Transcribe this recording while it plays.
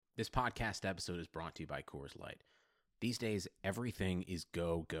This podcast episode is brought to you by Coors Light. These days, everything is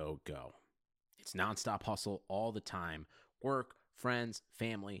go, go, go. It's nonstop hustle all the time. Work, friends,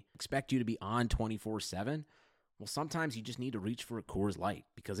 family expect you to be on 24/7. Well, sometimes you just need to reach for a Coors Light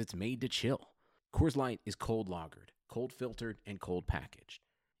because it's made to chill. Coors Light is cold lagered, cold filtered, and cold packaged.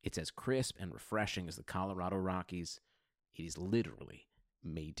 It's as crisp and refreshing as the Colorado Rockies. It is literally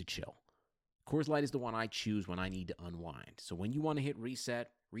made to chill. Coors Light is the one I choose when I need to unwind. So when you want to hit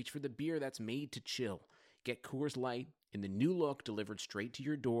reset, reach for the beer that's made to chill. Get Coors Light in the new look delivered straight to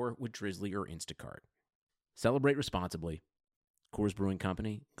your door with Drizzly or Instacart. Celebrate responsibly. Coors Brewing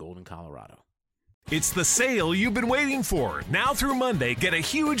Company, Golden, Colorado. It's the sale you've been waiting for. Now through Monday, get a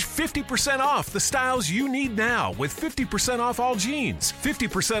huge 50% off the styles you need now with 50% off all jeans,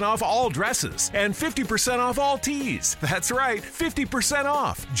 50% off all dresses, and 50% off all tees. That's right, 50%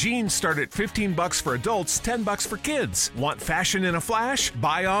 off. Jeans start at $15 for adults, $10 for kids. Want fashion in a flash?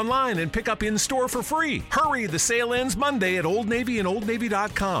 Buy online and pick up in-store for free. Hurry, the sale ends Monday at Old Navy and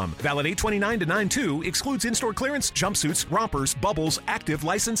OldNavy.com. Valid 8/29 to 9/2, excludes in-store clearance, jumpsuits, rompers, bubbles, active,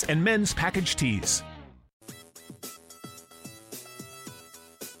 license, and men's package tees.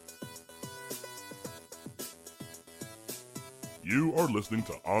 You are listening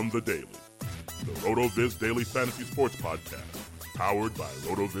to On the Daily, the RotoViz Daily Fantasy Sports Podcast, powered by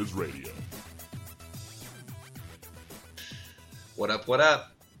RotoViz Radio. What up, what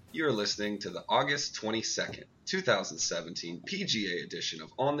up? You're listening to the August 22nd, 2017 PGA edition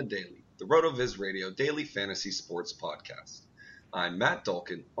of On the Daily, the RotoViz Radio Daily Fantasy Sports Podcast. I'm Matt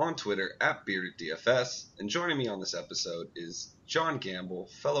Dulkin on Twitter at BeardedDFS, and joining me on this episode is John Gamble,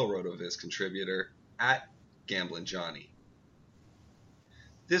 fellow RotoViz contributor at Gamblin' Johnny.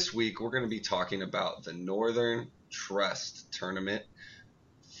 This week, we're going to be talking about the Northern Trust Tournament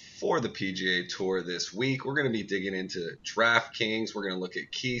for the PGA Tour this week. We're going to be digging into DraftKings. We're going to look at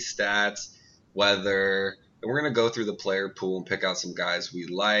key stats, weather, and we're going to go through the player pool and pick out some guys we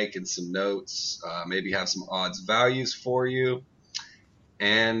like and some notes, maybe have some odds values for you.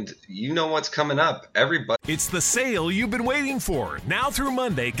 And you know what's coming up. Everybody. It's the sale you've been waiting for. Now through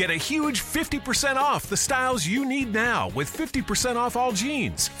Monday, get a huge 50% off the styles you need now with 50% off all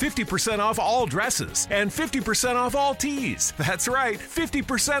jeans, 50% off all dresses, and 50% off all tees. That's right,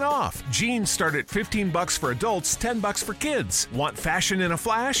 50% off. Jeans start at $15 for adults, $10 for kids. Want fashion in a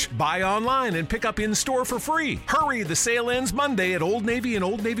flash? Buy online and pick up in-store for free. Hurry, the sale ends Monday at Old Navy and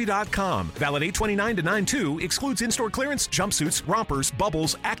OldNavy.com. Valid 8/29 to 9/2, excludes in-store clearance, jumpsuits, rompers, bubbles,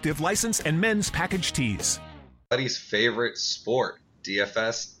 active, license, and men's package tees. Everybody's favorite sport,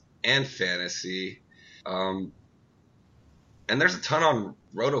 DFS and fantasy. And there's a ton on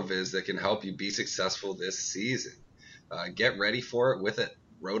RotoViz that can help you be successful this season. Get ready for it with a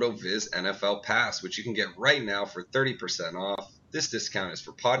RotoViz NFL Pass, which you can get right now for 30% off. This discount is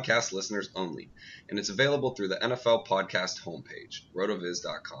for podcast listeners only, and it's available through the NFL Podcast homepage,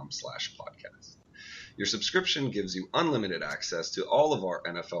 rotoviz.com/podcast. Your subscription gives you unlimited access to all of our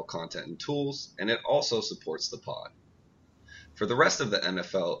NFL content and tools, and it also supports the pod. For the rest of the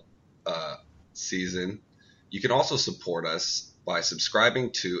NFL season, you can also support us by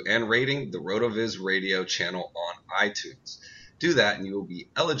subscribing to and rating the RotoViz Radio channel on iTunes. Do that, and you will be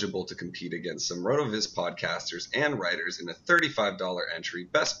eligible to compete against some RotoViz podcasters and writers in a $35 entry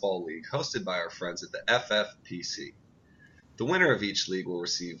best ball league hosted by our friends at the FFPC. The winner of each league will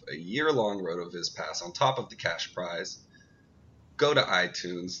receive a year-long RotoViz pass on top of the cash prize. Go to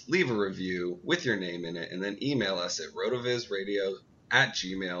iTunes, leave a review with your name in it, and then email us at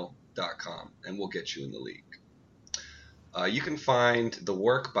rotovizradio@gmail.com, and we'll get you in the league. You can find the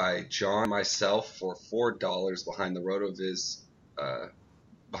work by John and myself for $4 behind the RotoViz,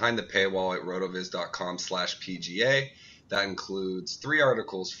 behind the paywall at rotoviz.com/PGA. That includes 3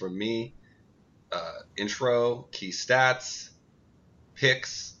 articles from me, intro, key stats,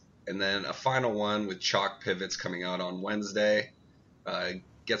 picks, and then a final one with chalk pivots coming out on Wednesday.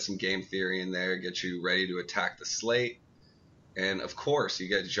 Get some game theory in there, get you ready to attack the slate. And of course, you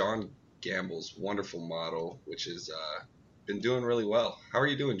get John Gamble's wonderful model, which has been doing really well. How are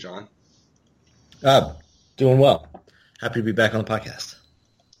you doing, John? Doing well. Happy to be back on the podcast.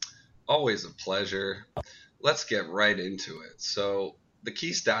 Always a pleasure. Let's get right into it. So the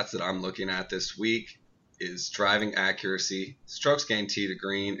key stats that I'm looking at this week is driving accuracy, strokes gained tee to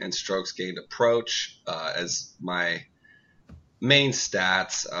green, and strokes gained approach as my main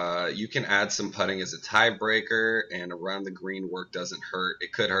stats. You can add some putting as a tiebreaker, and around the green work doesn't hurt.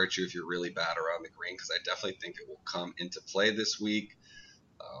 It could hurt you if you're really bad around the green, because I definitely think it will come into play this week.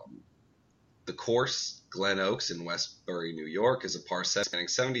 The course, Glen Oaks in Westbury, New York, is a par 7 spanning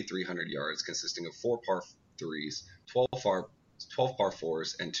 7,300 yards, consisting of 4 par 3s, 12 12 par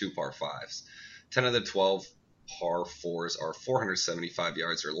 4s, and 2 par 5s. 10 of the 12 par 4s are 475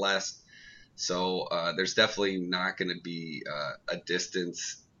 yards or less. So there's definitely not going to be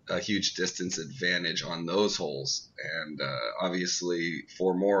a huge distance advantage on those holes. And obviously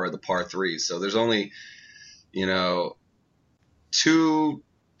 4 more are the par 3s. So there's only, two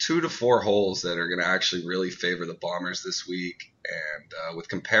to 4 holes that are going to actually really favor the Bombers this week. And with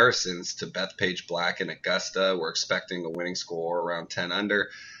comparisons to Bethpage Black and Augusta, we're expecting a winning score around 10 under.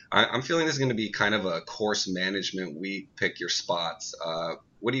 I'm feeling this is going to be kind of a course management week. Pick your spots.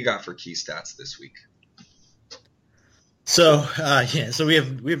 What do you got for key stats this week? So so we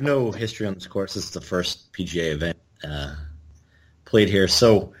have no history on this course. This is the first PGA event played here.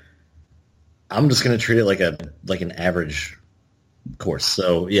 So I'm just going to treat it like an average course.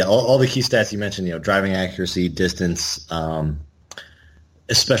 So yeah, all the key stats you mentioned, driving accuracy, distance,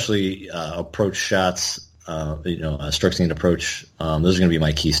 especially approach shots, strokes gained approach. Those are going to be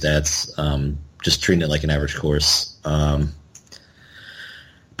my key stats. Just treating it like an average course.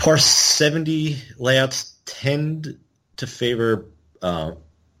 Par 70 layouts tend to favor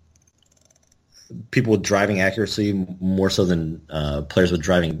people with driving accuracy more so than players with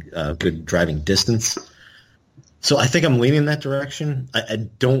good driving distance. So I think I'm leaning in that direction. I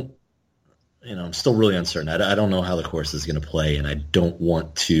don't, I'm still really uncertain. I don't know how the course is going to play, and I don't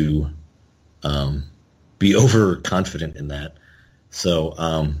want to be overconfident in that. So,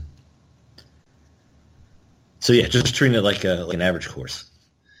 yeah, just treating it like an average course.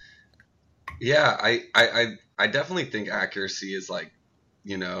 Yeah, I definitely think accuracy is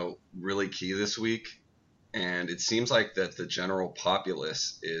really key this week. And it seems like that the general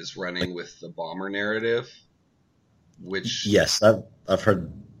populace is running with the Bomber narrative, which... Yes, I've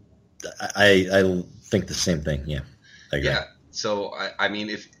heard... I think the same thing, yeah. I agree. Yeah, so, I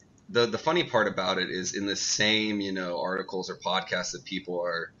mean, if the funny part about it is in the same, articles or podcasts that people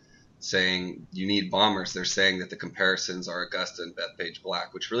are saying you need Bombers, they're saying that the comparisons are Augusta and Bethpage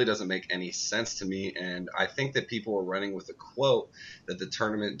Black, which really doesn't make any sense to me. And I think that people are running with a quote that the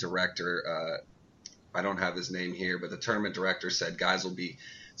tournament director, I don't have his name here, but the tournament director said guys will be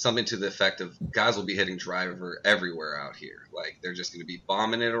something to the effect of guys will be hitting driver everywhere out here. Like they're just going to be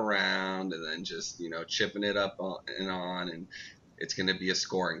bombing it around and then just, chipping it up on, and it's going to be a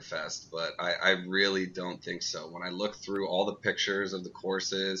scoring fest. But I really don't think so. When I look through all the pictures of the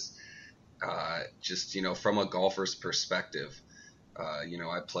courses, just, from a golfer's perspective,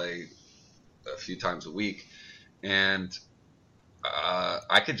 I play a few times a week, and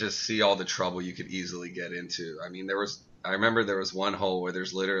I could just see all the trouble you could easily get into. I mean, I remember there was one hole where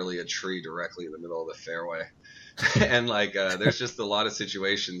there's literally a tree directly in the middle of the fairway. And there's just a lot of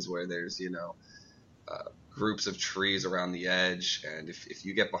situations where there's, groups of trees around the edge. And if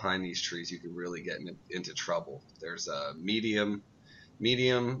you get behind these trees, you can really get into trouble. There's medium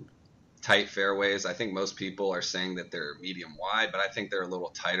tight fairways. I think most people are saying that they're medium wide, but I think they're a little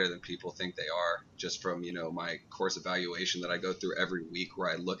tighter than people think they are, just from, my course evaluation that I go through every week,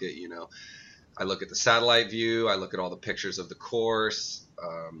 where I look at, I look at the satellite view, I look at all the pictures of the course,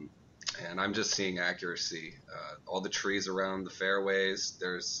 and I'm just seeing accuracy. All the trees around the fairways,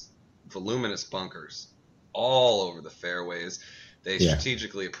 there's voluminous bunkers all over the fairways. They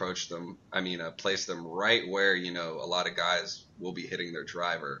strategically approach them, place them right where, a lot of guys will be hitting their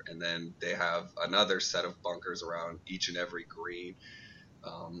driver. And then they have another set of bunkers around each and every green.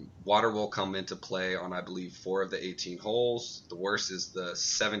 Water will come into play on, I believe, 4 of the 18 holes. The worst is the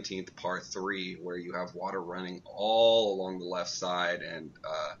 17th par 3, where you have water running all along the left side. And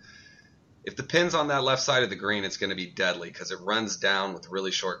if the pin's on that left side of the green, it's going to be deadly because it runs down with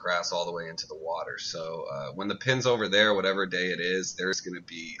really short grass all the way into the water. So when the pin's over there, whatever day it is, there's going to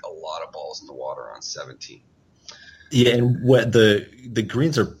be a lot of balls in the water on 17. Yeah, and what the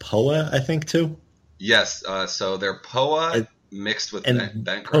greens are POA, I think, too? Yes, so they're POA mixed with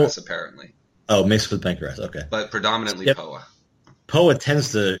bent grass, apparently. Oh, mixed with bent grass, okay. But predominantly POA. POA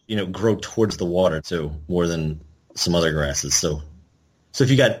tends to, grow towards the water, too, more than some other grasses, so if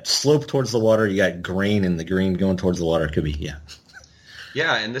you got slope towards the water, you got grain in the green going towards the water, it could be, yeah.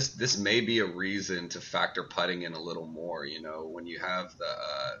 Yeah, and this may be a reason to factor putting in a little more. When you have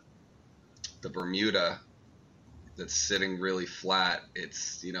the Bermuda that's sitting really flat,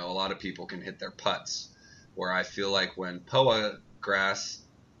 it's, a lot of people can hit their putts. Where I feel like when POA grass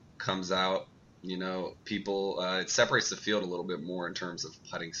comes out, people, it separates the field a little bit more in terms of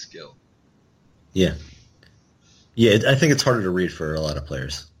putting skill. Yeah. Yeah, I think it's harder to read for a lot of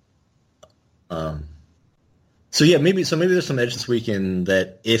players. Maybe there's some edge this weekend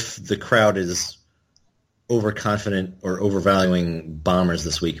that if the crowd is overconfident or overvaluing Bombers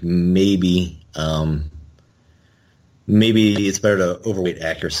this week, maybe maybe it's better to overweight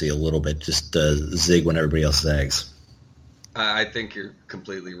accuracy a little bit, just zig when everybody else zags. I think you're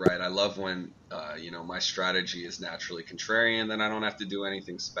completely right. I love when my strategy is naturally contrarian, then I don't have to do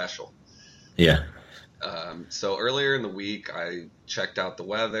anything special. Yeah. So earlier in the week, I checked out the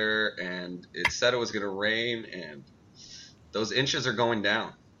weather, and it said it was going to rain, and those inches are going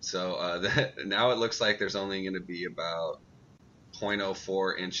down. So now it looks like there's only going to be about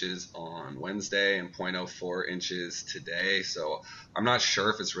 0.04 inches on Wednesday and 0.04 inches today. So I'm not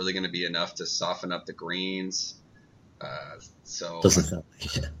sure if it's really going to be enough to soften up the greens. Doesn't sound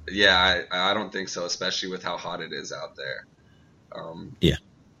like it. Yeah, I don't think so, especially with how hot it is out there. Yeah.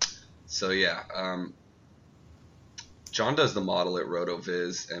 So yeah, John does the model at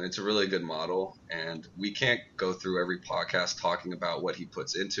RotoViz, and it's a really good model. And we can't go through every podcast talking about what he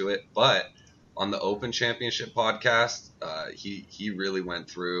puts into it, but on the Open Championship podcast, he really went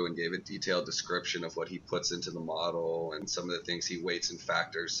through and gave a detailed description of what he puts into the model and some of the things he weights and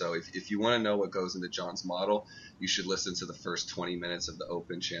factors. So if you want to know what goes into John's model, you should listen to the first 20 minutes of the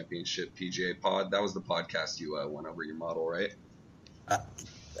Open Championship PGA pod. That was the podcast you went over your model, right?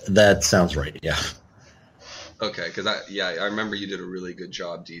 That sounds right, yeah. Okay, because I remember you did a really good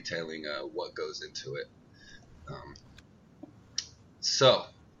job detailing what goes into it. So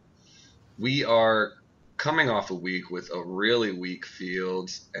we are coming off a week with a really weak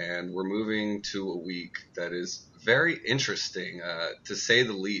field, and we're moving to a week that is very interesting, to say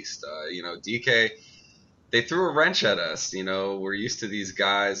the least. DK, they threw a wrench at us. We're used to these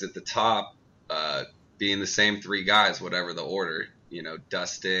guys at the top being the same three guys, whatever the order.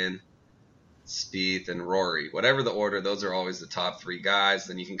 Dustin, Spieth, and Rory. Whatever the order, those are always the top three guys.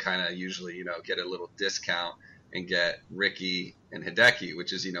 Then you can kind of usually, get a little discount and get Ricky and Hideki,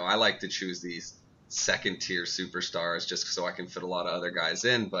 which is, I like to choose these second-tier superstars just so I can fit a lot of other guys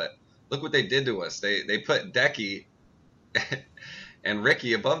in. But look what they did to us. They put Decky and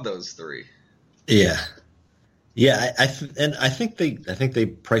Ricky above those three. Yeah. Yeah, I think they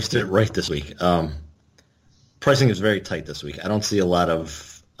priced it right this week. Pricing is very tight this week. I don't see a lot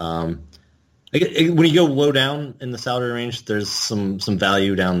of when you go low down in the salary range, there's some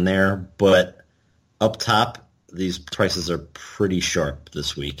value down there, but up top, these prices are pretty sharp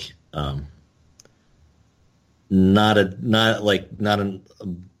this week. Not an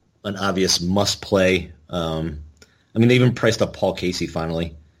obvious must play. They even priced up Paul Casey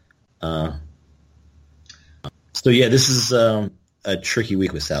finally. So yeah, this is a tricky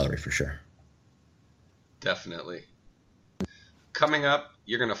week with salary for sure. Definitely. Coming up,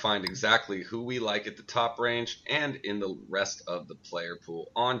 you're going to find exactly who we like at the top range and in the rest of the player pool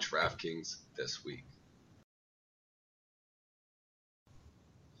on DraftKings this week.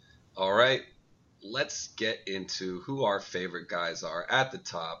 All right, let's get into who our favorite guys are at the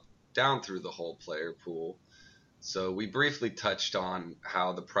top, down through the whole player pool. So we briefly touched on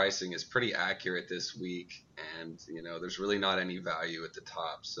how the pricing is pretty accurate this week, and there's really not any value at the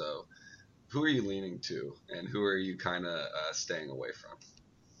top. So who are you leaning to, and who are you kind of staying away from?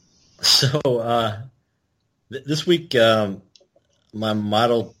 So this week, my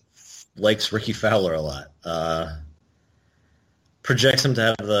model likes Ricky Fowler a lot. Projects him to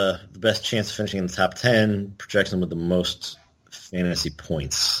have the best chance of finishing in the top 10. Projects him with the most fantasy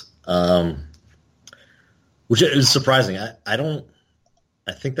points, which is surprising. I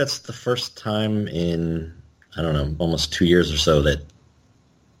think that's the first time in almost 2 years or so that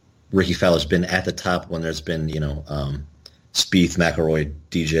Ricky Fowler's been at the top when there's been, Spieth, McIlroy,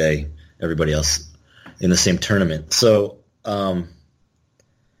 DJ, everybody else in the same tournament. So yeah,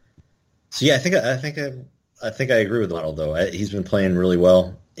 I think I agree with the model though. He's been playing really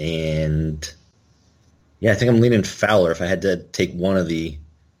well, and yeah, I think I'm leaning Fowler. If I had to take one of the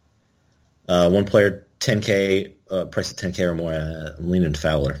one player 10K price at 10K or more, I'm leaning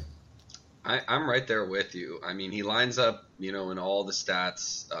Fowler. I'm right there with you. He lines up, in all the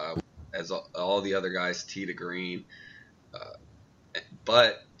stats as all the other guys tee to green,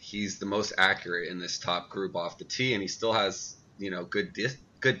 but he's the most accurate in this top group off the tee, and he still has, good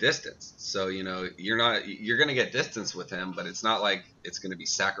distance. So, you're going to get distance with him, but it's not like it's going to be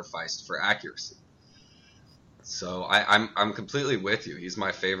sacrificed for accuracy. So I'm completely with you. He's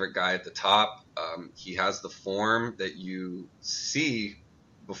my favorite guy at the top. He has the form that you see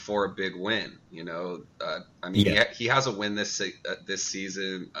before a big win. He has a win this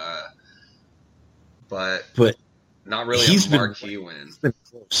season, but not really a marquee win. He's been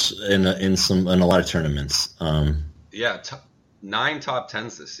close in a lot of tournaments. 9 top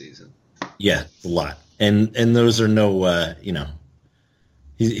 10s this season. Yeah, a lot, and those are no,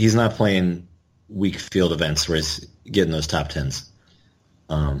 he's not playing weak field events where he's getting those top 10s.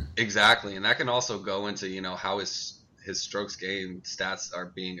 Exactly, and that can also go into how his his strokes gained stats are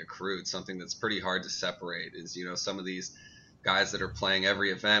being accrued. Something that's pretty hard to separate is, some of these guys that are playing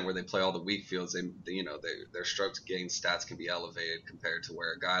every event where they play all the weak fields, their strokes gained stats can be elevated compared to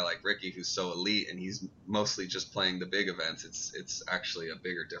where a guy like Ricky, who's so elite and he's mostly just playing the big events, it's actually a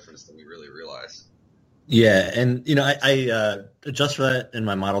bigger difference than we really realize. Yeah, and I adjust for that in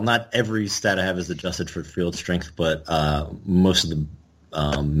my model. Not every stat I have is adjusted for field strength, but most of the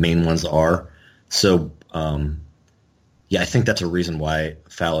main ones are. So, I think that's a reason why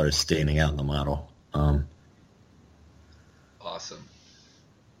Fowler is standing out in the model. Awesome.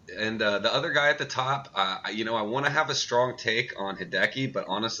 And the other guy at the top, I want to have a strong take on Hideki, but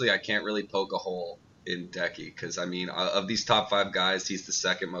honestly, I can't really poke a hole in Hideki because, of these top 5 guys, he's the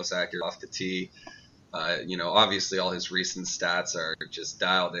second most accurate off the tee. Obviously all his recent stats are just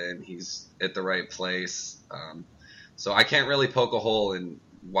dialed in. He's at the right place. So I can't really poke a hole in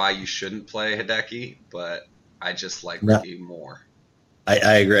why you shouldn't play Hideki, but I just like Ricky more. I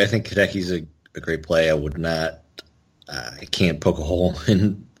agree. I think Hideki's a great play. I would not. I can't poke a hole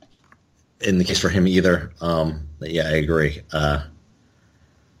in the case for him either. But yeah, I agree. I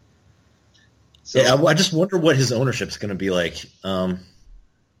just wonder what his ownership is going to be like.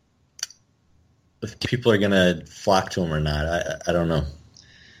 If people are going to flock to him or not, I don't know.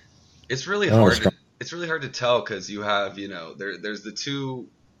 It's really hard. It's really hard to tell because you have, there's the two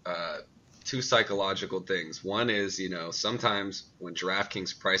psychological things. One is, sometimes when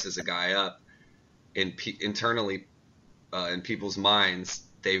DraftKings prices a guy up, internally in people's minds,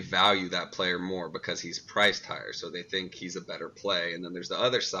 they value that player more because he's priced higher, so they think he's a better play. And then there's the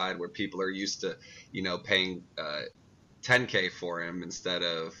other side where people are used to, paying $10K for him instead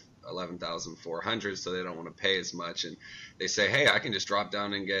of $11,400, so they don't want to pay as much, and they say, hey, I can just drop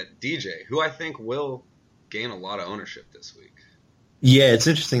down and get DJ, who I think will gain a lot of ownership this week. Yeah, it's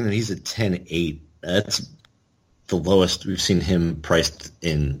interesting that he's at 10.8. That's the lowest we've seen him priced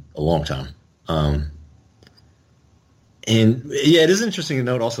in a long time. And yeah, it is interesting to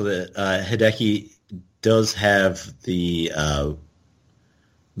note also that Hideki does have the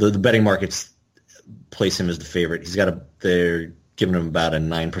betting markets place him as the favorite. They're giving him about a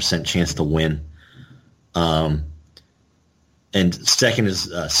 9% chance to win. And second is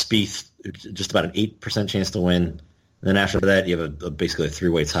Spieth, just about an 8% chance to win. And then after that, you have basically a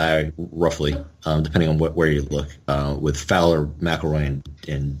 3-way tie, roughly, depending on where you look, with Fowler, McIlroy,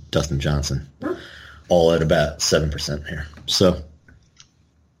 and Dustin Johnson, all at about 7% here. So,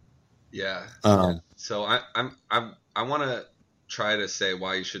 yeah. So I want to try to say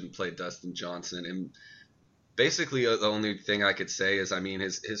why you shouldn't play Dustin Johnson, and basically the only thing I could say is,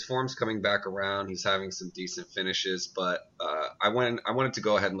 his form's coming back around. He's having some decent finishes, but I wanted to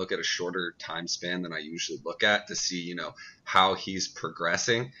go ahead and look at a shorter time span than I usually look at to see, how he's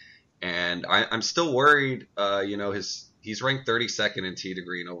progressing. And I'm still worried, he's ranked 32nd in tee to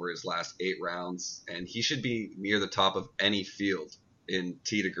green over his last 8 rounds, and he should be near the top of any field in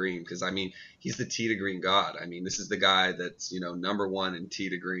tee to green because, he's the tee to green god. This is the guy that's, number 1 in tee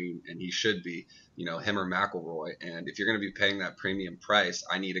to green, and he should be, him or McIlroy. And if you're going to be paying that premium price,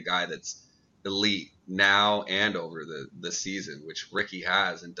 I need a guy that's elite now and over the season, which Ricky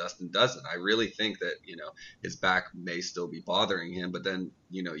has and Dustin doesn't. I really think that, his back may still be bothering him, but then,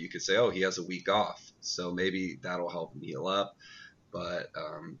 you could say, oh, he has a week off, so maybe that'll help him heal up. But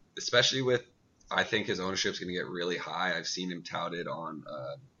especially with, I think his ownership is going to get really high. I've seen him touted on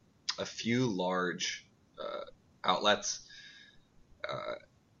a few large outlets,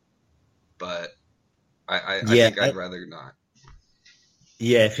 but I think I'd rather not.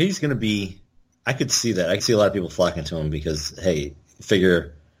 Yeah, if he's going to be, I could see that. I could see a lot of people flocking to him because, hey,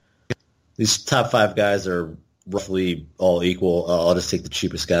 figure these top 5 guys are roughly all equal. I'll just take the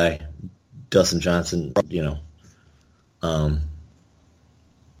cheapest guy, Dustin Johnson. I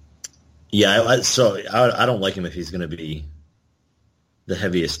don't like him if he's going to be the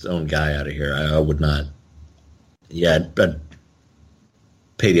heaviest owned guy out of here. I would not. Yeah, I'd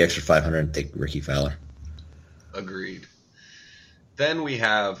pay the extra $500 and take Ricky Fowler. Agreed. Then we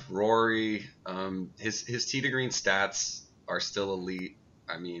have Rory. His tee to green stats are still elite.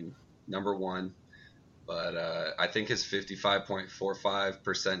 Number 1. But I think his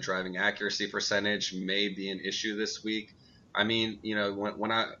 55.45% driving accuracy percentage may be an issue this week. When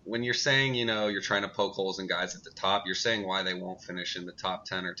you're saying, you're trying to poke holes in guys at the top, you're saying why they won't finish in the top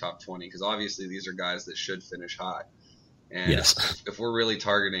 10 or top 20, because obviously these are guys that should finish high. And yes. if we're really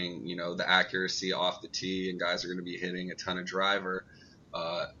targeting, the accuracy off the tee and guys are going to be hitting a ton of driver,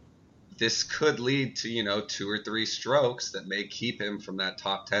 this could lead to, 2 or 3 strokes that may keep him from that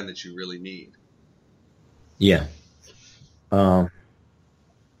top 10 that you really need. Yeah.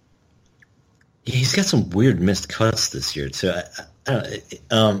 Yeah, he's got some weird missed cuts this year too. I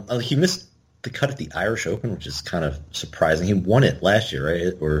don't, he missed the cut at the Irish Open, which is kind of surprising. He won it last year,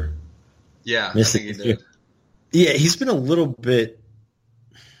 right? Or yeah, missed I think it he did. Yeah, he's been a little bit.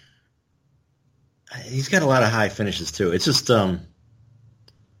 He's got a lot of high finishes too. It's just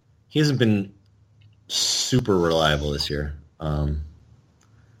he hasn't been super reliable this year.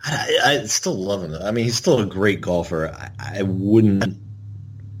 I still love him though. I mean, he's still a great golfer. I wouldn't.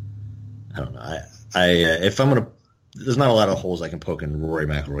 I don't know. If I'm gonna, there's not a lot of holes I can poke in Rory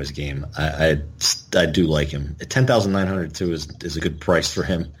McIlroy's game. I do like him. At 10,900 too is a good price for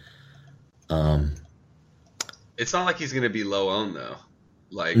him. It's not like he's going to be low owned though.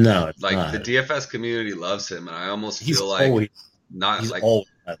 Like no, it's like not. The DFS community loves him, and I almost He's feel like always, not he's like always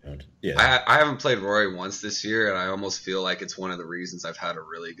owned. Yeah. I haven't played Rory once this year, and I almost feel like it's one of the reasons I've had a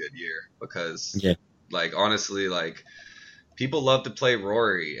really good year because, like, honestly, like, people love to play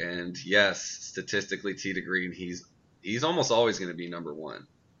Rory, and yes, statistically, tee to green, he's almost always going to be number one.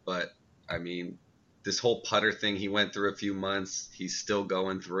 But I mean, this whole putter thing he went through a few months, he's still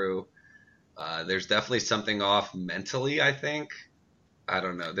going through. There's definitely something off mentally, I think. I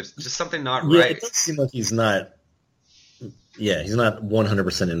don't know. There's just something not right. Yeah, it does seem like he's not. Yeah, he's not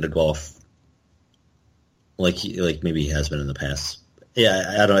 100% into golf, like maybe he has been in the past.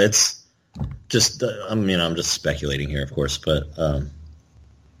 Yeah, I don't know. It's just I'm just speculating here, of course, but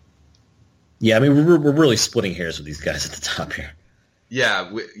yeah, I mean we're really splitting hairs with these guys at the top here. Yeah,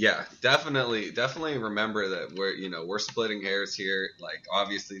 definitely remember that we're splitting hairs here. Like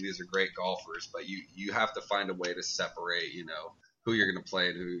obviously these are great golfers, but you have to find a way to separate, who you're going to play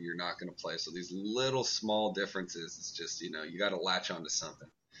and who you're not going to play. So these little small differences, it's just, you got to latch onto something.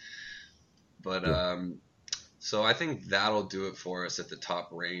 But so I think that'll do it for us at the top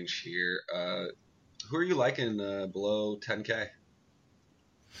range here. Who are you liking below 10K?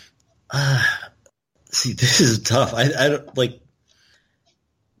 See, this is tough. I don't like.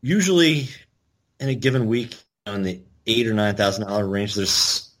 Usually, in a given week, in the $8,000 or $9,000 range,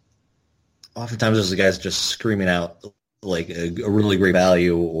 oftentimes the guys just screaming out like a really great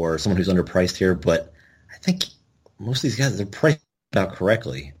value or someone who's underpriced here. But I think most of these guys, they're priced out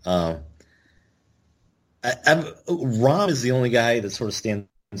correctly. Rahm is the only guy that sort of stands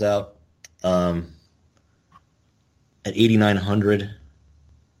out at 8,900.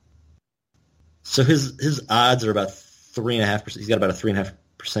 So his odds are about 3.5%. He's got about a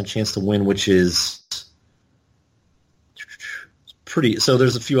 3.5% chance to win, which is pretty. So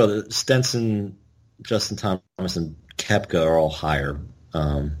there's a few other Stenson, Justin Thomas, and Koepka are all higher,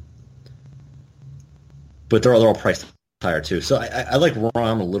 but they're all priced higher too. So I like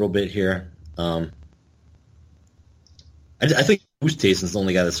Rahm a little bit here. I think Oosthuizen's the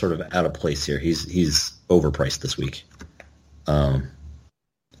only guy that's sort of out of place here. He's overpriced this week. I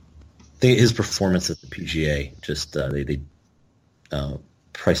think his performance at the PGA just they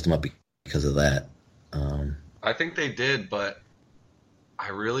priced him up because of that. I think they did, but I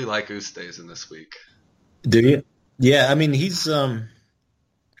really like Oosthuizen this week. Do you? Yeah, I mean he's my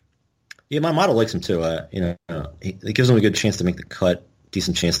model likes him too. It gives him a good chance to make the cut,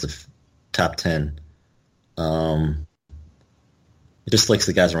 decent chance to top 10. It just likes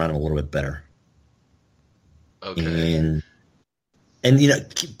the guys around him a little bit better. Okay. And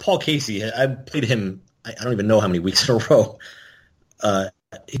Paul Casey, I played him. I don't even know how many weeks in a row.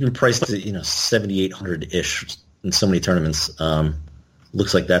 He's been priced to 7,800 ish in so many tournaments.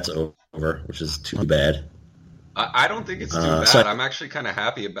 Looks like that's over, which is too bad. I don't think it's too bad. So I'm actually kind of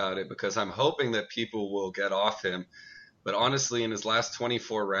happy about it because I'm hoping that people will get off him. But honestly, in his last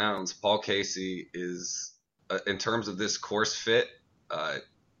 24 rounds, Paul Casey is, in terms of this course fit,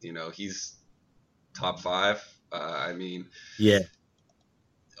 he's top 5.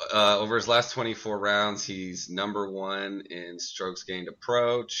 Over his last 24 rounds, he's number 1 in strokes gained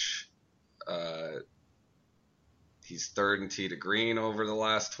approach. He's 3rd in tee to green over the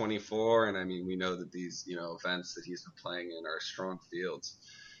last 24. And we know that these, events that he's been playing in are strong fields.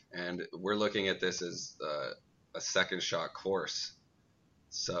 And we're looking at this as a second shot course.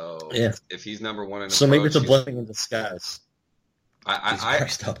 So if he's number 1 in approach, maybe it's a blessing in disguise. I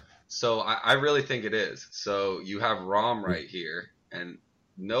really think it is. So you have Rahm right here, and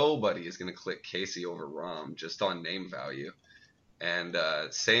nobody is going to click Casey over Rahm just on name value. And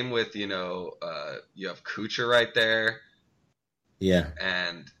same with, you have Kuchar right there. Yeah.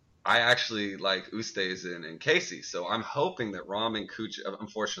 And I actually like Oosthuizen and Casey. So I'm hoping that Rahm and Kuchar,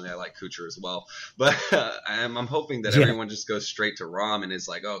 unfortunately I like Kuchar as well, but I'm hoping that everyone just goes straight to Rahm and is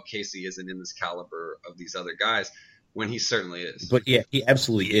like, oh, Casey isn't in this caliber of these other guys, when he certainly is. But yeah, he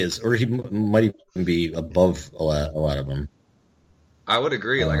absolutely is. Or he might even be above a lot of them. I would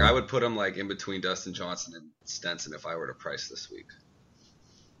agree. Like I would put him like in between Dustin Johnson and Stenson if I were to price this week.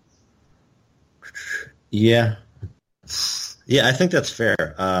 Yeah. Yeah, I think that's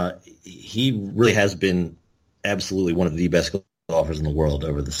fair. He really has been absolutely one of the best golfers in the world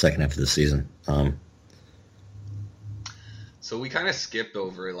over the second half of the season. So we kind of skipped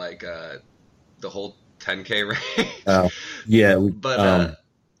over like the whole 10K range. Yeah, but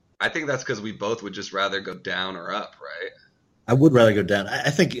I think that's because we both would just rather go down or up, right? I would rather go down. I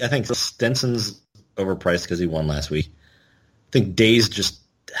think Stenson's overpriced because he won last week. I think Day's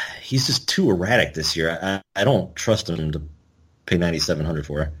he's just too erratic this year. I don't trust him to pay $9,700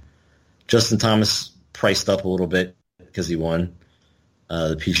 for. Justin Thomas priced up a little bit because he won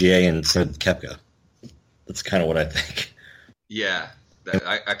the PGA, and same with Koepka. That's kind of what I think. Yeah,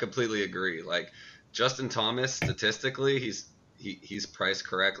 I completely agree. Like Justin Thomas, statistically, he's priced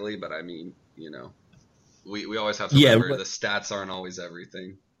correctly, but I mean, we always have to remember the stats aren't always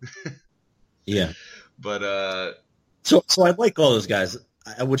everything. Yeah, but so I like all those guys.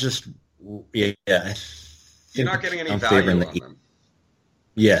 I would just you're not getting any value on them.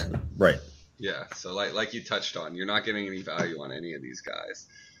 Yeah, right. Yeah, so like you touched on, you're not getting any value on any of these guys,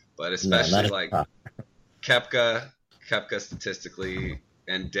 but especially like Koepka statistically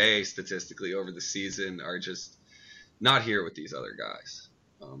and Day statistically over the season are just not here with these other guys.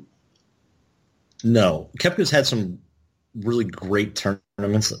 No, Koepka's had some really great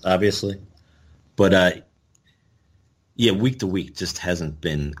tournaments, obviously, but week to week just hasn't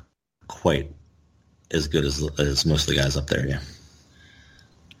been quite as good as most of the guys up there. Yeah.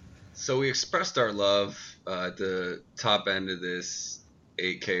 So we expressed our love at the top end of this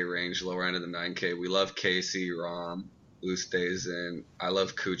 8K range, lower end of the 9K. We love Casey, Rahm, Oosthuizen. I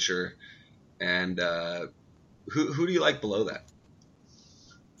love Kuchar. And who do you like below that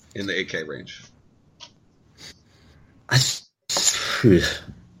in the 8K range? I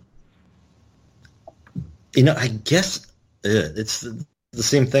guess it's the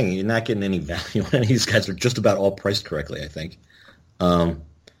same thing. You're not getting any value on any of these guys. Are just about all priced correctly, I think.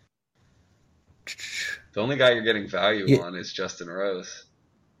 The only guy you're getting value on is Justin Rose.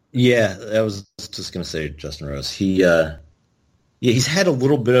 Yeah, I was just going to say Justin Rose. He's had a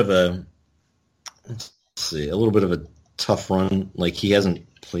little bit of a tough run. Like he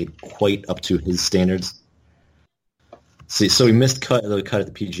hasn't played quite up to his standards. See, so he missed the cut at the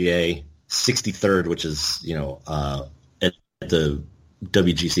PGA, 63rd, which is at the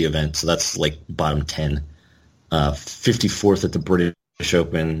WGC event. So that's like bottom 10. 54th at the British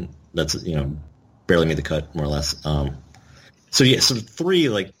Open. That's barely made the cut, more or less. So 3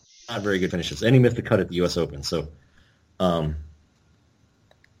 like not very good finishes, and he missed the cut at the U.S. Open. So, I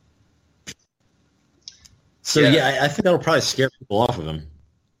think that'll probably scare people off of him.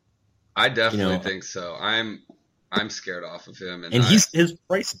 I definitely think so. I'm scared off of him, and his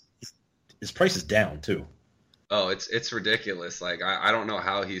price is down too. Oh, it's ridiculous. Like I don't know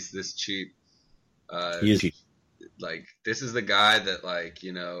how he's this cheap. He is cheap. Like this is the guy that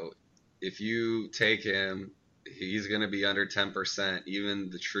if you take him, he's going to be under 10%. Even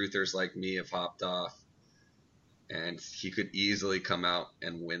the truthers like me have hopped off, and he could easily come out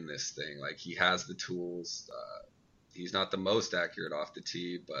and win this thing. Like he has the tools. He's not the most accurate off the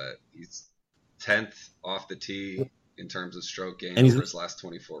tee, but he's 10th off the tee in terms of stroke gain over his last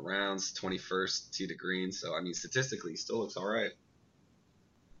 24 rounds, 21st tee to green. So, I mean, statistically, he still looks all right.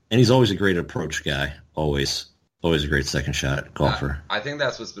 And he's always a great approach guy. Always a great second shot golfer. I think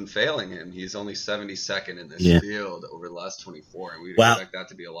that's what's been failing him. He's only 72nd in this field over the last 24, and we'd expect that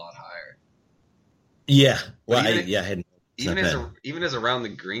to be a lot higher. Yeah. Well, even his around the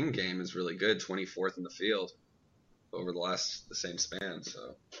green game is really good, 24th in the field over the same span.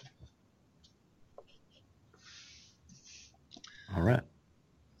 So. All right.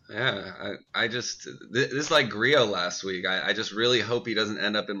 Yeah, I just this is like Grillo last week. I just really hope he doesn't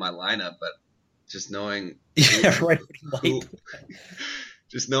end up in my lineup, but just knowing just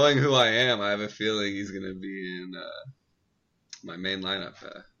knowing who I am, I have a feeling he's going to be in my main lineup.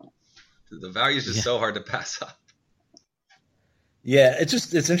 The value is just so hard to pass up. Yeah, it's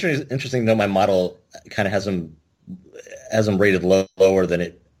interesting to know my model kind of has him rated lower than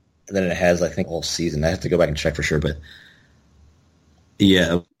it has, I think, all season. I have to go back and check for sure, but.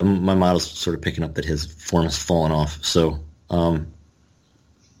 Yeah, my model's sort of picking up that his form has fallen off. So, but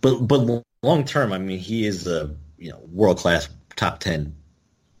long term, I mean, he is a world class top 10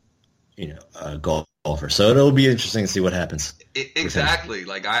 golfer. So it'll be interesting to see what happens. Exactly.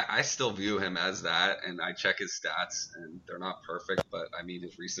 Like I still view him as that, and I check his stats, and they're not perfect, but I mean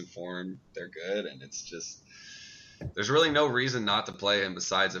his recent form, they're good, and it's just there's really no reason not to play him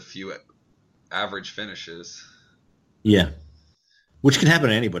besides a few average finishes. Yeah. which can happen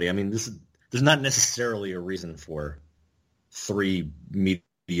to anybody. I mean, there's not necessarily a reason for 3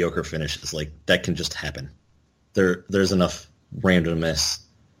 mediocre finishes. Like, that can just happen. There's enough randomness,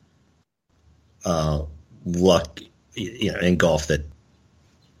 luck, in golf that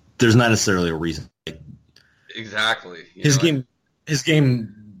there's not necessarily a reason. Exactly. His game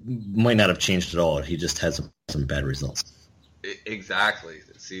might not have changed at all. He just had some bad results. Exactly.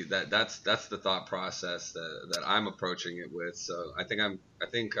 See, that's the thought process that I'm approaching it with. So I think I'm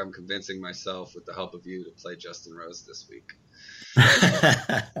convincing myself with the help of you to play Justin Rose this week.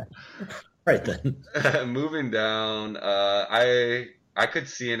 Right then. Moving down, I could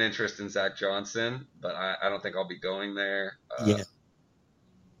see an interest in Zach Johnson, but I don't think I'll be going there. Yeah.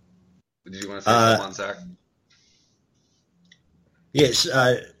 Did you want to say something on Zach? Yes,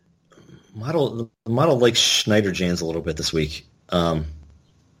 model likes Schneider Jans a little bit this week,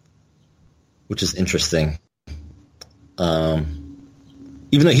 which is interesting. Even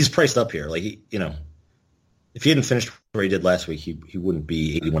though he's priced up here, like if he hadn't finished where he did last week, he wouldn't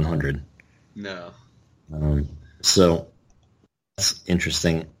be 8,100. No. So that's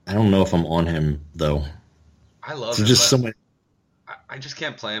interesting. I don't know if I'm on him though. I love him. Just so much. I just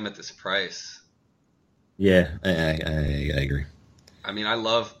can't play him at this price. Yeah, I agree. I mean,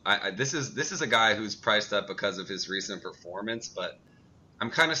 this is a guy who's priced up because of his recent performance, but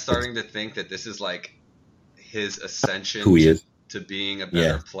I'm kind of starting to think that this is like his ascension to being a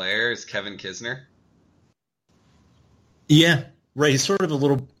better player is Kevin Kisner. Yeah, right. He's sort of a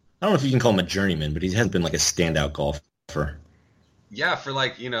little, I don't know if you can call him a journeyman, but he has been like a standout golfer. Yeah, for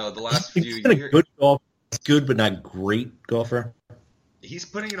the last few years. A good golfer. Good, but not great golfer. He's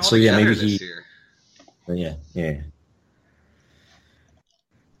putting it all together this year. Yeah.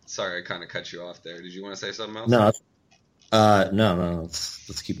 Sorry, I kind of cut you off there. Did you want to say something else? No.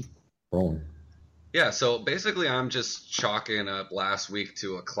 Let's keep rolling. Yeah, so basically I'm just chalking up last week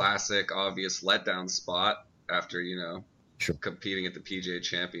to a classic, obvious letdown spot after, competing at the PGA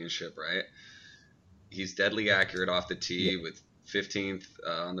Championship, right? He's deadly accurate off the tee with 15th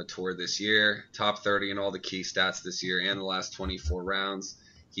on the tour this year, top 30 in all the key stats this year and the last 24 rounds.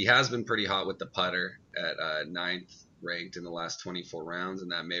 He has been pretty hot with the putter at 9th ranked in the last 24 rounds,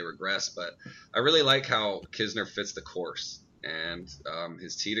 and that may regress, but I really like how Kisner fits the course, and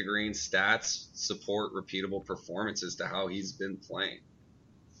his tee to green stats support repeatable performances to how he's been playing.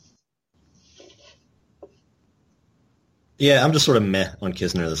 Yeah, I'm just sort of meh on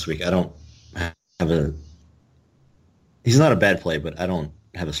Kisner this week. I don't have he's not a bad play, but I don't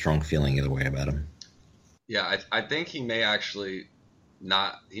have a strong feeling either way about him. Yeah, I think he may actually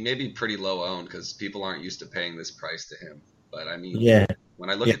he may be pretty low owned because people aren't used to paying this price to him. But I mean, when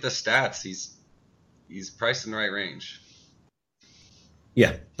I look at the stats, he's priced in the right range.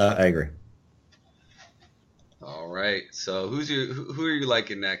 Yeah, I agree. All right, so who are you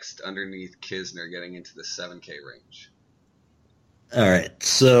liking next underneath Kisner getting into the 7K range? All right,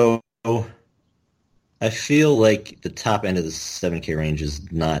 so I feel like the top end of the 7K range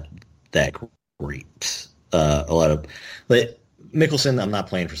is not that great. A lot of Mickelson, I'm not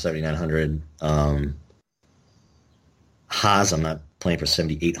playing for 7,900. Haas, I'm not playing for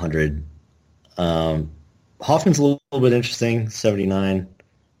 7,800. Hoffman's a little bit interesting, 79.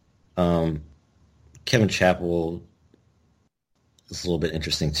 Kevin Chappell is a little bit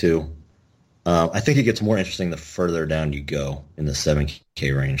interesting too. I think it gets more interesting the further down you go in the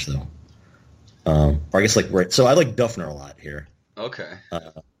 7K range, though. Or I guess so I like Duffner a lot here. Okay.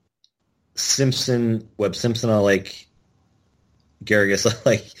 Webb Simpson I like. Garrigus I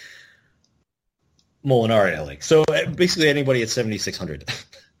like. Molinari I like. So basically anybody at 7,600.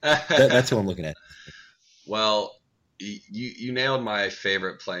 That's who I'm looking at. Well, you nailed my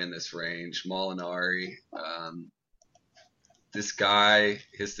favorite play in this range, Molinari. This guy,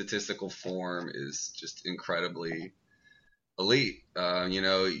 his statistical form is just incredibly elite.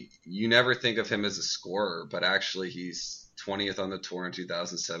 You never think of him as a scorer, but actually he's 20th on the tour in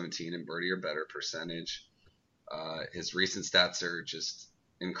 2017 in birdie or better percentage. His recent stats are just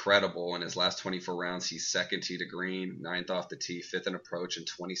incredible. In his last 24 rounds, he's second tee to green, 9th off the tee, 5th in approach, and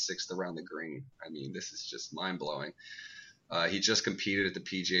 26th around the green. I mean, this is just mind-blowing. He just competed at the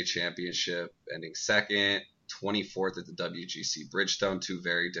PGA Championship, ending second, 24th at the WGC Bridgestone, two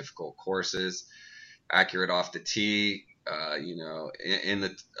very difficult courses. Accurate off the tee. In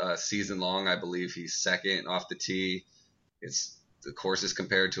the season long, I believe he's second off the tee. The course is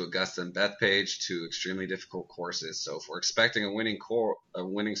compared to Augusta and Bethpage, two extremely difficult courses. So if we're expecting a winning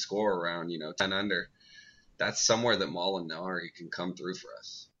score around 10 under, that's somewhere that Molinari can come through for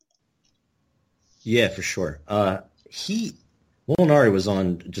us. Yeah, for sure. Molinari was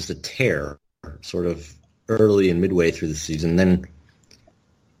on just a tear, sort of early and midway through the season. Then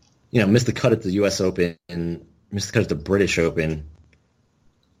missed the cut at the U.S. Open and missed the cut at the British Open.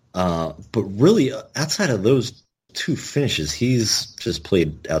 But really, outside of those two finishes, he's just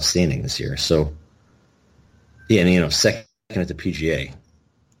played outstanding this year. So, yeah, and, second at the PGA.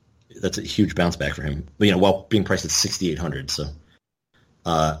 That's a huge bounce back for him. But, while being priced at $6,800. So,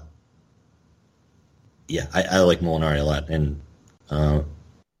 yeah, I like Molinari a lot. And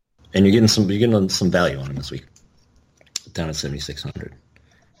you're getting some value on him this week. Down at 7,600.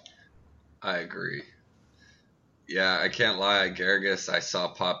 I agree. Yeah, I can't lie. Garrigus I saw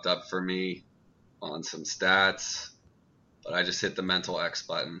popped up for me on some stats, but I just hit the mental X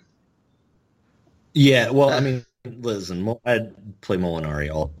button. Yeah, well, I mean, listen, I'd play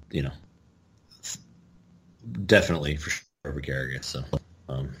Molinari all, definitely for sure over Garrigus. So,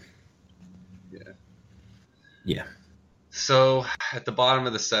 yeah. So at the bottom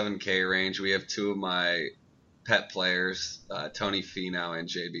of the 7K range, we have two of my pet players, Tony Finau and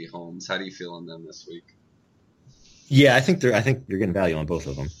JB Holmes. How do you feel on them this week? Yeah, I think you're getting value on both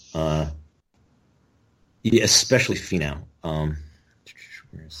of them. Yeah, especially Finau. Finau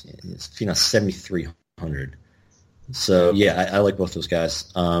 7,300. So yeah, I like both those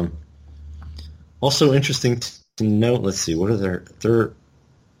guys. Also interesting to note. Let's see, what are their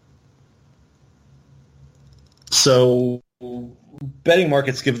so betting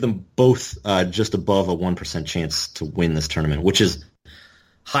markets give them both just above a 1% chance to win this tournament, which is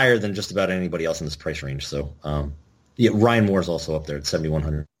higher than just about anybody else in this price range. So. Yeah, Ryan Moore's also up there at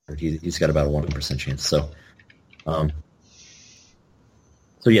 7,100. He's got about a 1% chance. So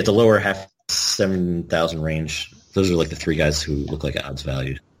yeah, the lower half 7,000 range, those are like the three guys who look like odds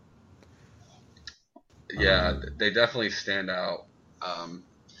valued. Yeah, they definitely stand out.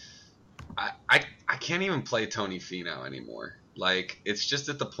 I can't even play Tony Finau anymore. Like, it's just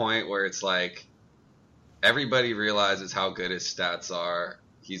at the point where it's like everybody realizes how good his stats are.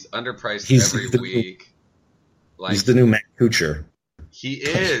 He's underpriced every week. He's the new Matt Kuchar. He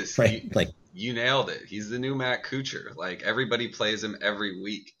is. Right. You nailed it. He's the new Matt Kuchar. Like, everybody plays him every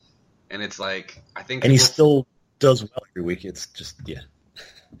week. And it's like, I think... And he still does well every week. It's just, yeah.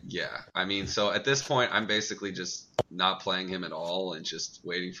 Yeah. I mean, so at this point, I'm basically just not playing him at all and just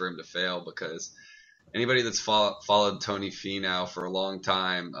waiting for him to fail, because anybody that's followed Tony Finau for a long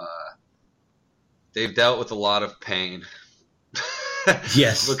time, they've dealt with a lot of pain.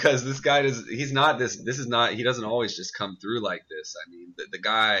 Yes, because this guy he doesn't always just come through like this. I mean, the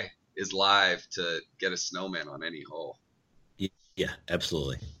guy is live to get a snowman on any hole. Yeah,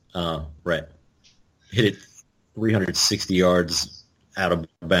 absolutely. Right. Hit it 360 yards out of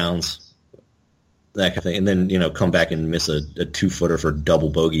bounds, that kind of thing. And then, come back and miss a 2-footer for double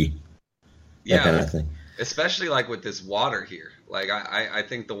bogey. That kind of thing. Especially like with this water here. Like I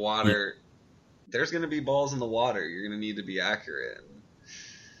think the water, there's going to be balls in the water. You're going to need to be accurate.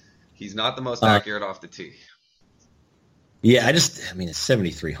 He's not the most accurate off the tee. Yeah, it's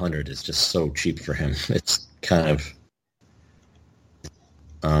 7,300 is just so cheap for him. It's kind of,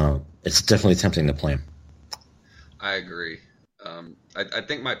 it's definitely tempting to play him. I agree. I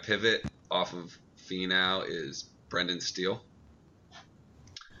think my pivot off of Finau is Brendan Steele.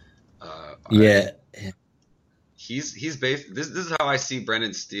 Yeah. He's based. This is how I see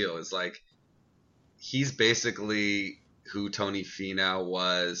Brendan Steele. Is like, he's basically who Tony Finau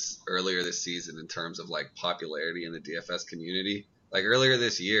was earlier this season in terms of like popularity in the DFS community. Like earlier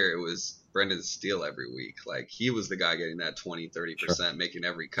this year, it was Brendan Steele every week. Like, he was the guy getting that 20-30%, sure, making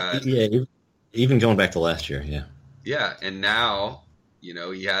every cut. Yeah, even going back to last year, yeah. Yeah, and now,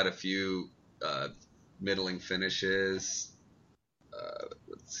 he had a few middling finishes.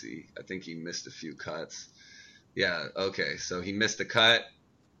 Let's see. I think he missed a few cuts. Yeah, okay. So he missed a cut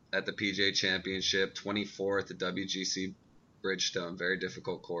at the PGA Championship, 24th at WGC Bridgestone, very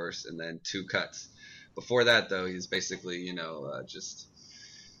difficult course, and then 2 cuts. Before that, though, he's basically, just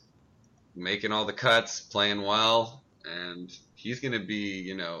making all the cuts, playing well, and he's going to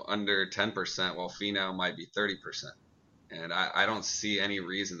be, under 10%, while Finau might be 30%. And I don't see any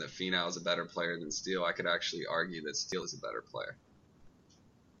reason that Finau is a better player than Steele. I could actually argue that Steele is a better player.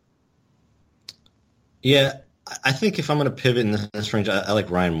 Yeah, I think if I'm going to pivot in this range, I like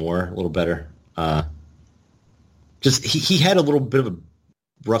Ryan Moore a little better. Just he had a little bit of a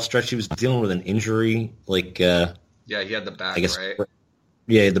rough stretch. He was dealing with an injury, yeah, he had the back, I guess, right?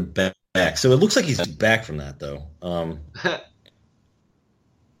 Yeah, the back. So it looks like he's back from that, though.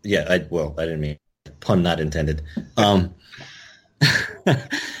 Yeah, I didn't mean, pun not intended.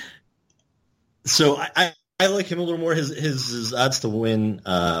 So I like him a little more. His odds to win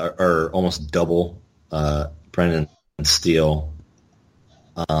are almost double Brendan Steele.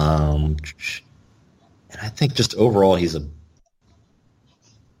 And I think just overall he's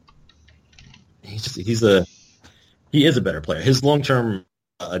he is a better player. His long-term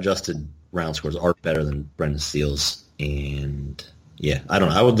adjusted round scores are better than Brendan Steele's, and yeah, I don't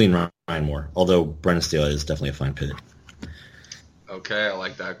know. I would lean Ryan Moore, although Brendan Steele is definitely a fine pivot. Okay, I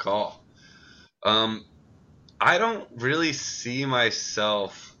like that call. I don't really see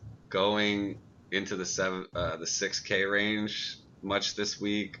myself going into the 6K range much this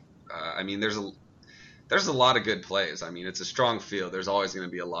week. I mean, there's a lot of good plays. I mean, it's a strong field. There's always going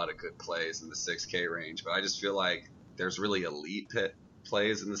to be a lot of good plays in the 6K range, but I just feel like there's really elite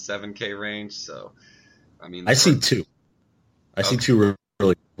plays in the 7K range. So, I mean, I see two. I see two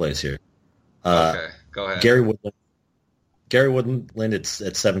really good plays here. Okay, go ahead. Gary Woodland at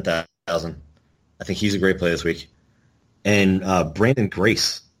 7,000. I think he's a great play this week. And Brandon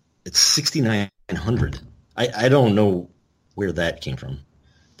Grace at 6,900. I don't know where that came from.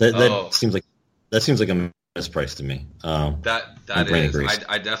 That seems like a misprice to me. That is. Grace.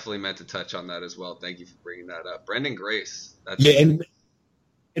 I definitely meant to touch on that as well. Thank you for bringing that up. Brendan Grace.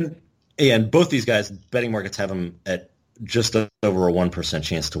 And both these guys, betting markets have them at just over a 1%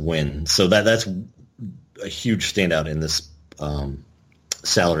 chance to win. So that's a huge standout in this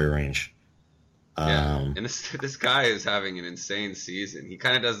salary range. And this guy is having an insane season. He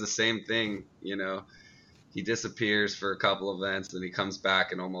kind of does the same thing, you know. He disappears for a couple events, then he comes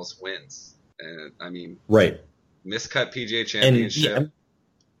back and almost wins. And I mean, right, miscut PGA Championship.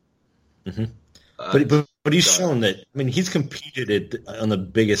 But he's shown that. I mean, he's competed in the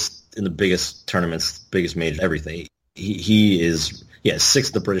biggest tournaments, biggest majors, everything. He is sixth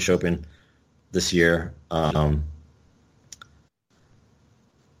at the British Open this year.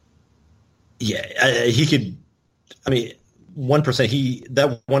 He could. I mean, 1%.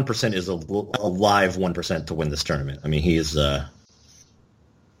 That 1% is a live 1% to win this tournament. I mean, he's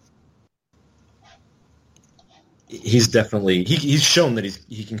definitely he's shown that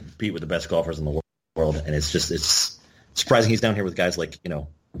he can compete with the best golfers in the world, and it's surprising he's down here with guys like, you know,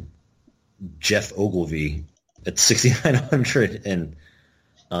 Jeff Ogilvy at 6,900 and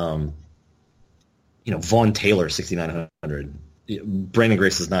you know, Vaughn Taylor 6,900. Brandon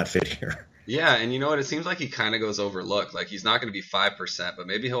Grace does not fit here. Yeah, and you know what? It seems like he kind of goes overlooked. Like, he's not going to be 5%, but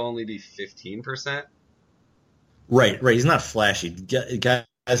maybe he'll only be 15%. Right. He's not flashy. Guys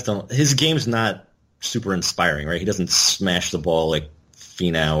don't. His game's not super inspiring, right? He doesn't smash the ball like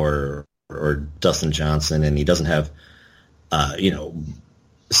Finau or Dustin Johnson, and he doesn't have,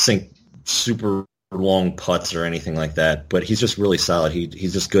 sink super long putts or anything like that. But he's just really solid.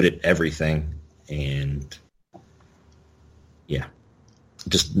 He's just good at everything, and yeah,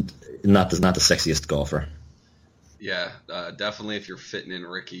 just not the sexiest golfer. Yeah, definitely. If you're fitting in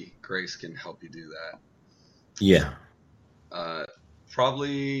Ricky, Grace can help you do that. Yeah.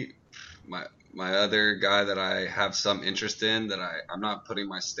 Probably my other guy that I have some interest in that I'm not putting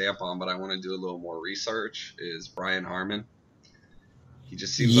my stamp on, but I want to do a little more research is Brian Harman. He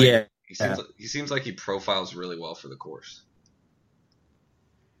just seems he seems like he profiles really well for the course.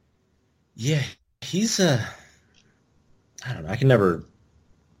 Yeah, he's I don't know.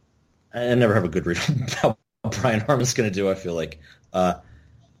 I never have a good read on how Brian Harman's going to do, I feel like. But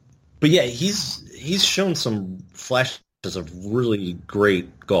yeah, he's shown some flashes of really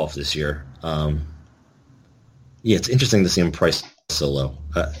great golf this year. Yeah, it's interesting to see him priced so low.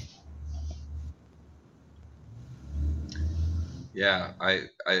 Yeah, I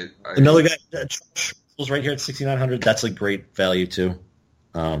another guy was right here at 6,900. That's a great value too.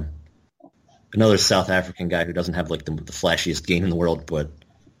 Another South African guy who doesn't have like the flashiest game in the world, but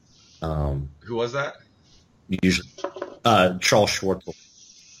who was that? Usually, Charles Schwartzel.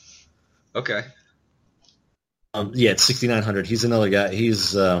 Okay. Yeah, it's 6,900. He's another guy.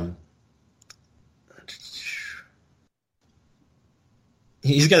 He's got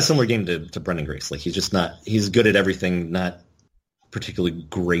a similar game to Brendan Grace. Like, he's just not. He's good at everything, not particularly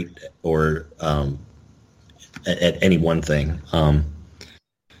great or at any one thing.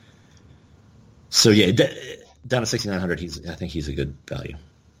 So yeah, down to 6,900. I think he's a good value.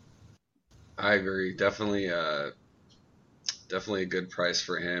 I agree. Definitely a good price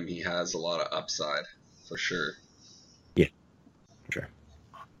for him. He has a lot of upside for sure. Yeah, sure.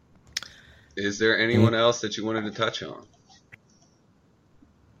 Is there anyone else that you wanted to touch on?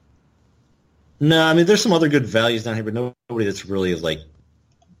 No, I mean, there's some other good values down here, but nobody that's really like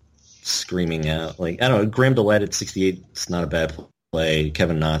screaming out. Like, I don't know, Graham DeLatte at 68, it's not a bad play.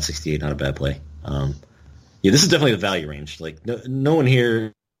 Kevin Na at 68, not a bad play. Yeah, this is definitely the value range. Like, no one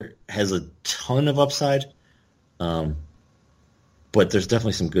here has a ton of upside, but there's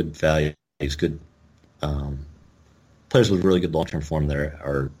definitely some good values. Good players with really good long-term form there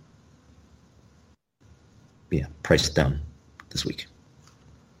are, priced down this week.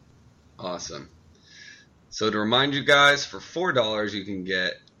 Awesome. So to remind you guys, for $4 you can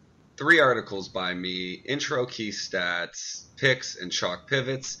get 3 articles by me, intro key stats, picks, and chalk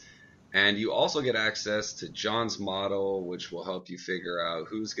pivots. And you also get access to John's model, which will help you figure out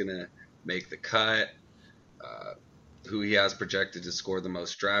who's going to make the cut, who he has projected to score the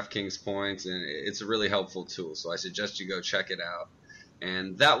most DraftKings points, and it's a really helpful tool. So I suggest you go check it out.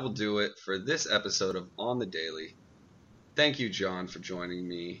 And that will do it for this episode of On the Daily. Thank you, John, for joining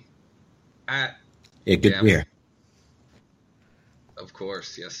me at good to be here. Of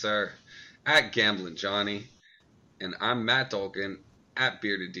course, yes, sir. At Gambling Johnny. And I'm Matt Dolkin at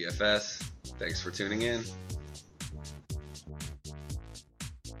Bearded DFS. Thanks for tuning in.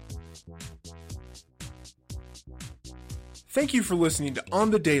 Thank you for listening to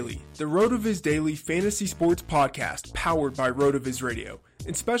On the Daily, the RotoViz Daily Fantasy Sports Podcast powered by RotoViz Radio.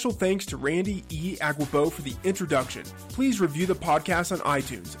 And special thanks to Randy E. Aguabo for the introduction. Please review the podcast on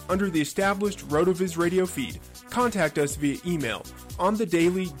iTunes under the established RotoViz Radio feed. Contact us via email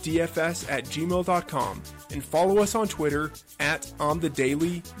onthedailydfs@gmail.com and follow us on Twitter at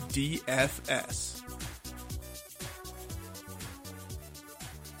onthedailydfs.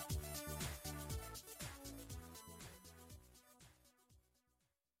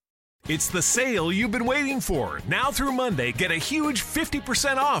 It's the sale you've been waiting for. Now through Monday, get a huge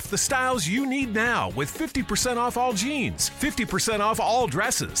 50% off the styles you need now with 50% off all jeans, 50% off all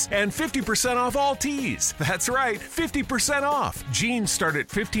dresses, and 50% off all tees. That's right, 50% off. Jeans start at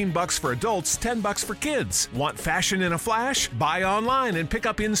 $15 for adults, $10 for kids. Want fashion in a flash? Buy online and pick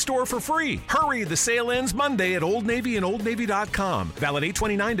up in-store for free. Hurry, the sale ends Monday at Old Navy and OldNavy.com. Valid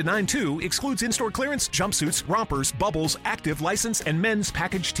 8/29 to 9/2, excludes in-store clearance, jumpsuits, rompers, bubbles, active, license, and men's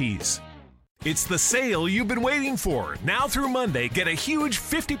package tees. It's the sale you've been waiting for. Now through Monday, get a huge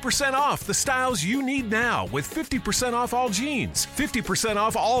 50% off the styles you need now with 50% off all jeans, 50%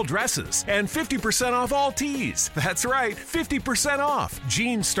 off all dresses, and 50% off all tees. That's right, 50% off.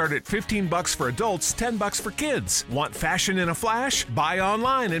 Jeans start at $15 for adults, $10 for kids. Want fashion in a flash? Buy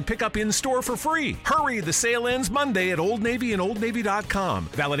online and pick up in-store for free. Hurry, the sale ends Monday at Old Navy and OldNavy.com.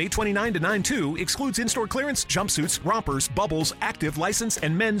 Valid 8/29 to 9/2, excludes in-store clearance, jumpsuits, rompers, bubbles, active, license,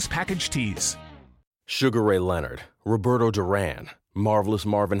 and men's package tees. Sugar Ray Leonard, Roberto Duran, Marvelous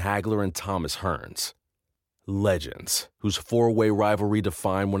Marvin Hagler, and Thomas Hearns. Legends, whose four-way rivalry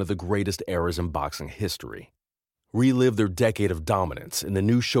defined one of the greatest eras in boxing history. Relive their decade of dominance in the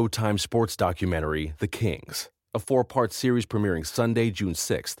new Showtime sports documentary, The Kings, a 4-part series premiering Sunday, June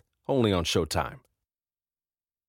 6th, only on Showtime.